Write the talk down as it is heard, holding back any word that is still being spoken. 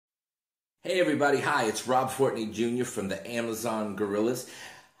Hey everybody, hi, it's Rob Fortney Jr. from the Amazon Gorillaz.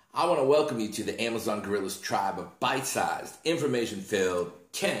 I want to welcome you to the Amazon Gorillaz tribe of bite-sized, information-filled,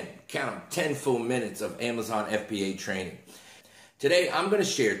 10 full minutes of Amazon FBA training. Today I'm going to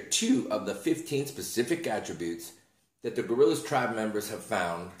share 2 of the 15 specific attributes that the Gorillaz tribe members have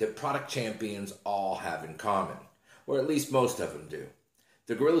found that product champions all have in common, or at least most of them do.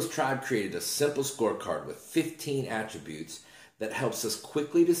 The Gorillaz tribe created a simple scorecard with 15 attributes that helps us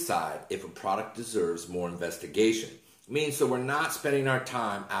quickly decide if a product deserves more investigation. Means so we're not spending our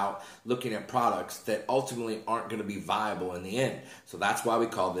time out looking at products that ultimately aren't going to be viable in the end. So that's why we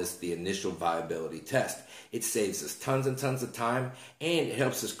call this the initial viability test. It saves us tons and tons of time, and it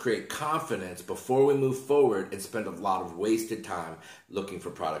helps us create confidence before we move forward and spend a lot of wasted time looking for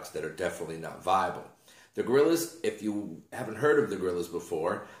products that are definitely not viable. The Gorillaz, if you haven't heard of the Gorillaz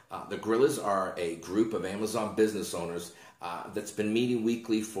before, the Gorillaz are a group of Amazon business owners that's been meeting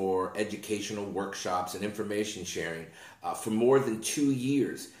weekly for educational workshops and information sharing for more than 2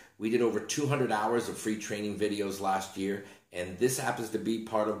 years. We did over 200 hours of free training videos last year, and this happens to be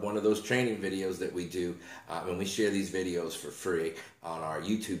part of one of those training videos that we do, and we share these videos for free on our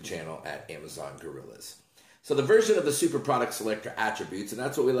YouTube channel at Amazon Gorillaz. So the version of the Super Product Selector attributes, and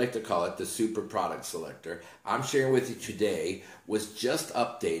that's what we like to call it, the Super Product Selector, I'm sharing with you today was just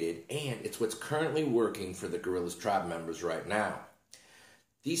updated, and it's what's currently working for the Gorillaz tribe members right now.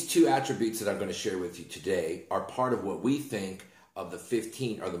 These 2 attributes that I'm going to share with you today are part of what we think of the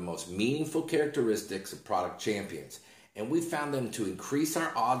 15 are the most meaningful characteristics of product champions, and we found them to increase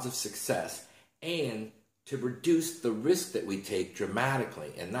our odds of success and to reduce the risk that we take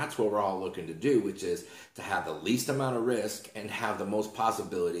dramatically. And that's what we're all looking to do, which is to have the least amount of risk and have the most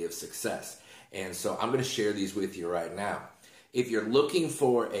possibility of success. And so I'm going to share these with you right now. If you're looking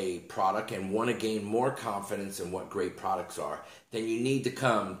for a product and want to gain more confidence in what great products are, then you need to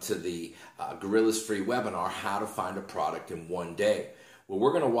come to the Gorillaz free webinar, How to Find a Product in One Day. Well,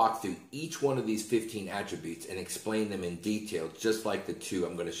 we're going to walk through each one of these 15 attributes and explain them in detail, just like the 2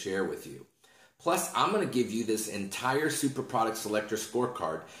 I'm going to share with you. Plus, I'm going to give you this entire Super Product Selector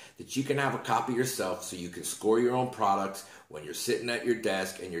scorecard that you can have a copy yourself so you can score your own products when you're sitting at your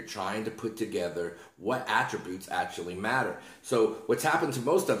desk and you're trying to put together what attributes actually matter. So what's happened to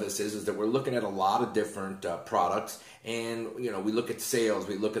most of us is that we're looking at a lot of different products, and we look at sales,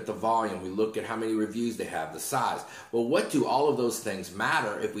 we look at the volume, we look at how many reviews they have, the size. Well, what do all of those things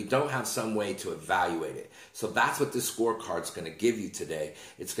matter if we don't have some way to evaluate it? So that's what this scorecard's going to give you today.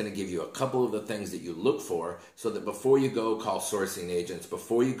 It's going to give you a couple of the things that you look for so that before you go call sourcing agents,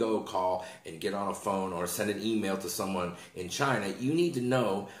 before you go call and get on a phone or send an email to someone in China, you need to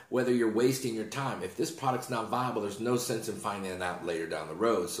know whether you're wasting your time. If this product's not viable, there's no sense in finding that out later down the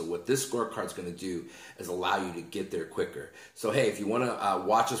road. So what this scorecard's going to do is allow you to get there quicker. So hey, if you want to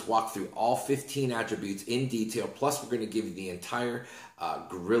watch us walk through all 15 attributes in detail, plus we're going to give you the entire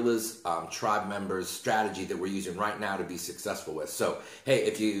Gorillaz tribe members strategy that we're using right now to be successful with. So hey,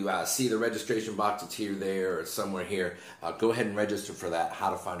 if you see the registration box, it's here, there, or somewhere here, go ahead and register for that, How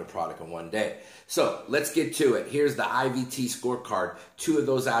to Find a Product in One Day. So let's get to it. Here's the IVT scorecard, 2 of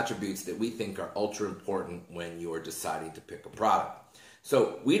those attributes that we think are ultra important when you're deciding to pick a product.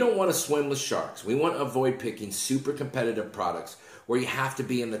 So we don't want to swim with sharks. We want to avoid picking super competitive products where you have to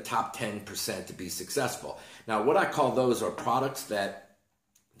be in the top 10% to be successful. Now, what I call those are products that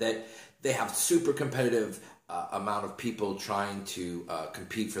they have super competitive amount of people trying to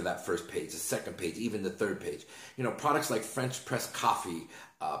compete for that first page, the second page, even the third page. Products like French press coffee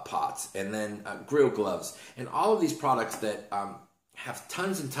pots, and then grill gloves, and all of these products that have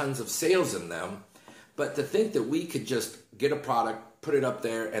tons and tons of sales in them. But to think that we could just get a product, put it up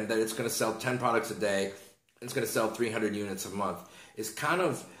there, and that it's going to sell 10 products a day, and it's going to sell 300 units a month is kind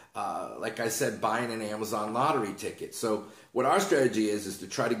of, like I said, buying an Amazon lottery ticket. So what our strategy is to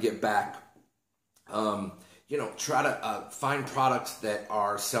try to get back, try to find products that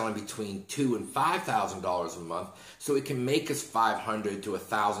are selling between $2,000 and $5,000 a month, so it can make us $500 to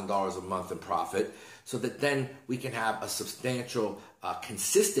 $1,000 a month in profit, so that then we can have a substantial,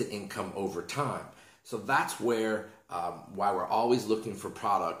 consistent income over time. So that's where why we're always looking for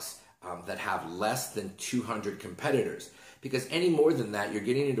products that have less than 200 competitors. Because any more than that, you're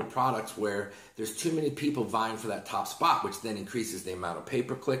getting into products where there's too many people vying for that top spot, which then increases the amount of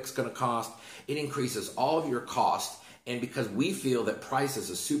pay-per-click it's going to cost. It increases all of your costs. And because we feel that price is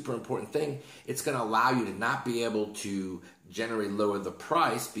a super important thing, it's going to allow you to not be able to generally lower the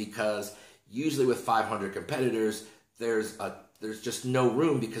price, because usually with 500 competitors, there's just no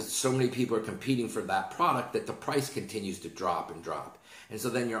room, because so many people are competing for that product that the price continues to drop and drop. And so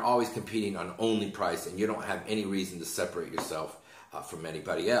then you're always competing on only price, and you don't have any reason to separate yourself from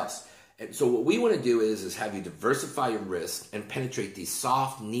anybody else. And so what we want to do is have you diversify your risk and penetrate these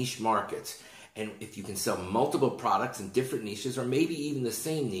soft niche markets. And if you can sell multiple products in different niches, or maybe even the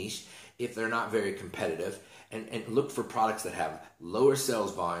same niche if they're not very competitive, and look for products that have lower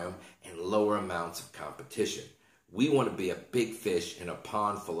sales volume and lower amounts of competition. We want to be a big fish in a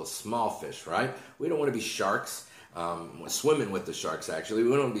pond full of small fish, right? We don't want to be sharks, swimming with the sharks actually. We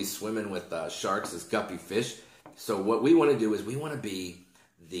don't want to be swimming with sharks as guppy fish. So what we want to do is we want to be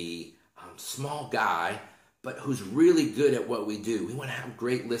the small guy, but who's really good at what we do. We want to have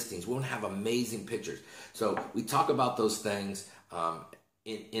great listings. We want to have amazing pictures. So we talk about those things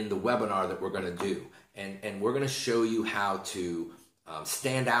in the webinar that we're going to do. And we're going to show you how to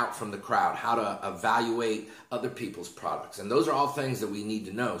stand out from the crowd, how to evaluate other people's products. And those are all things that we need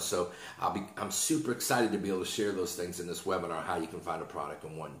to know. So I'm super excited to be able to share those things in this webinar, how you can find a product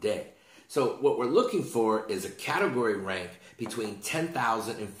in one day. So what we're looking for is a category rank between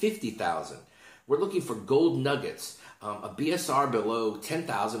 10,000 and 50,000. We're looking for gold nuggets. A BSR below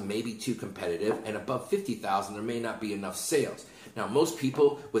 10,000 may be too competitive, and above 50,000 there may not be enough sales. Now, most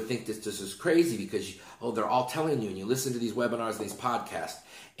people would think this is crazy because, they're all telling you, and you listen to these webinars, these podcasts.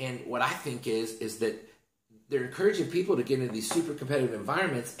 And what I think is that they're encouraging people to get into these super competitive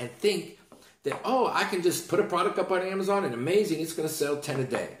environments and think that, I can just put a product up on Amazon and amazing, it's going to sell 10 a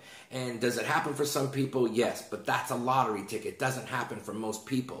day. And does it happen for some people? Yes, but that's a lottery ticket. It doesn't happen for most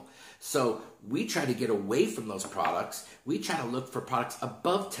people. So we try to get away from those products. We try to look for products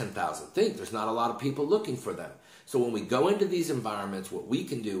above 10,000. Think there's not a lot of people looking for them. So when we go into these environments, what we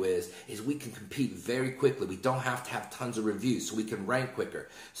can do is we can compete very quickly. We don't have to have tons of reviews, so we can rank quicker.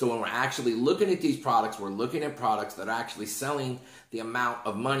 So when we're actually looking at these products, we're looking at products that are actually selling the amount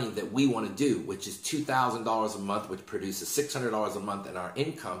of money that we want to do, which is $2,000 a month, which produces $600 a month in our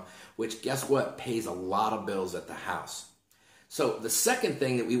income, which guess what? Pays a lot of bills at the house. So the second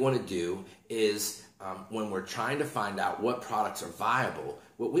thing that we want to do is when we're trying to find out what products are viable,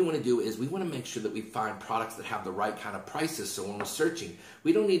 what we want to do is we want to make sure that we find products that have the right kind of prices. So when we're searching,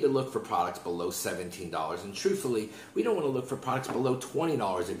 we don't need to look for products below $17. And truthfully, we don't want to look for products below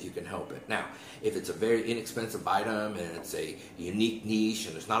 $20 if you can help it. Now, if it's a very inexpensive item and it's a unique niche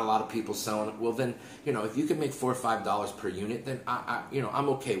and there's not a lot of people selling it, well then, if you can make $4 or $5 per unit, then I'm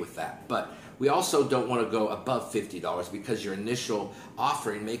okay with that. But we also don't want to go above $50 because your initial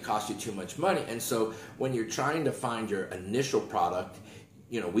offering may cost you too much money. And so when you're trying to find your initial product,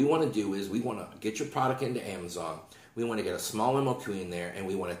 we want to do is we want to get your product into Amazon. We want to get a small MOQ in there, and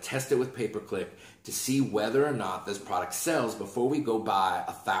we want to test it with pay-per-click to see whether or not this product sells before we go buy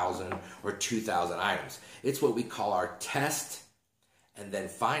 1,000 or 2,000 items. It's what we call our test, and then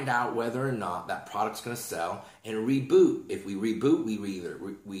find out whether or not that product's going to sell and reboot. If we reboot,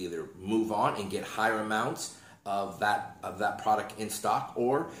 we either move on and get higher amounts of that product in stock,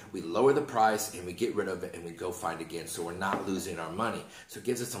 or we lower the price and we get rid of it and we go find again, so we're not losing our money. So it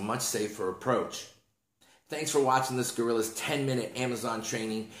gives us a much safer approach. Thanks for watching this Gorillaz 10-minute Amazon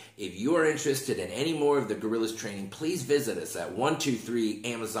training. If you are interested in any more of the Gorillaz training, please visit us at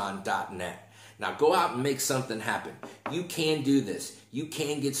 123amazon.net. Now go out and make something happen. You can do this. You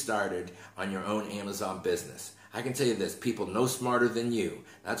can get started on your own Amazon business. I can tell you this, people no smarter than you,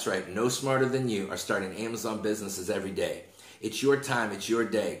 that's right, no smarter than you are starting Amazon businesses every day. It's your time, it's your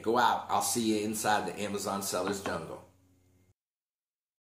day. Go out. I'll see you inside the Amazon Sellers Jungle.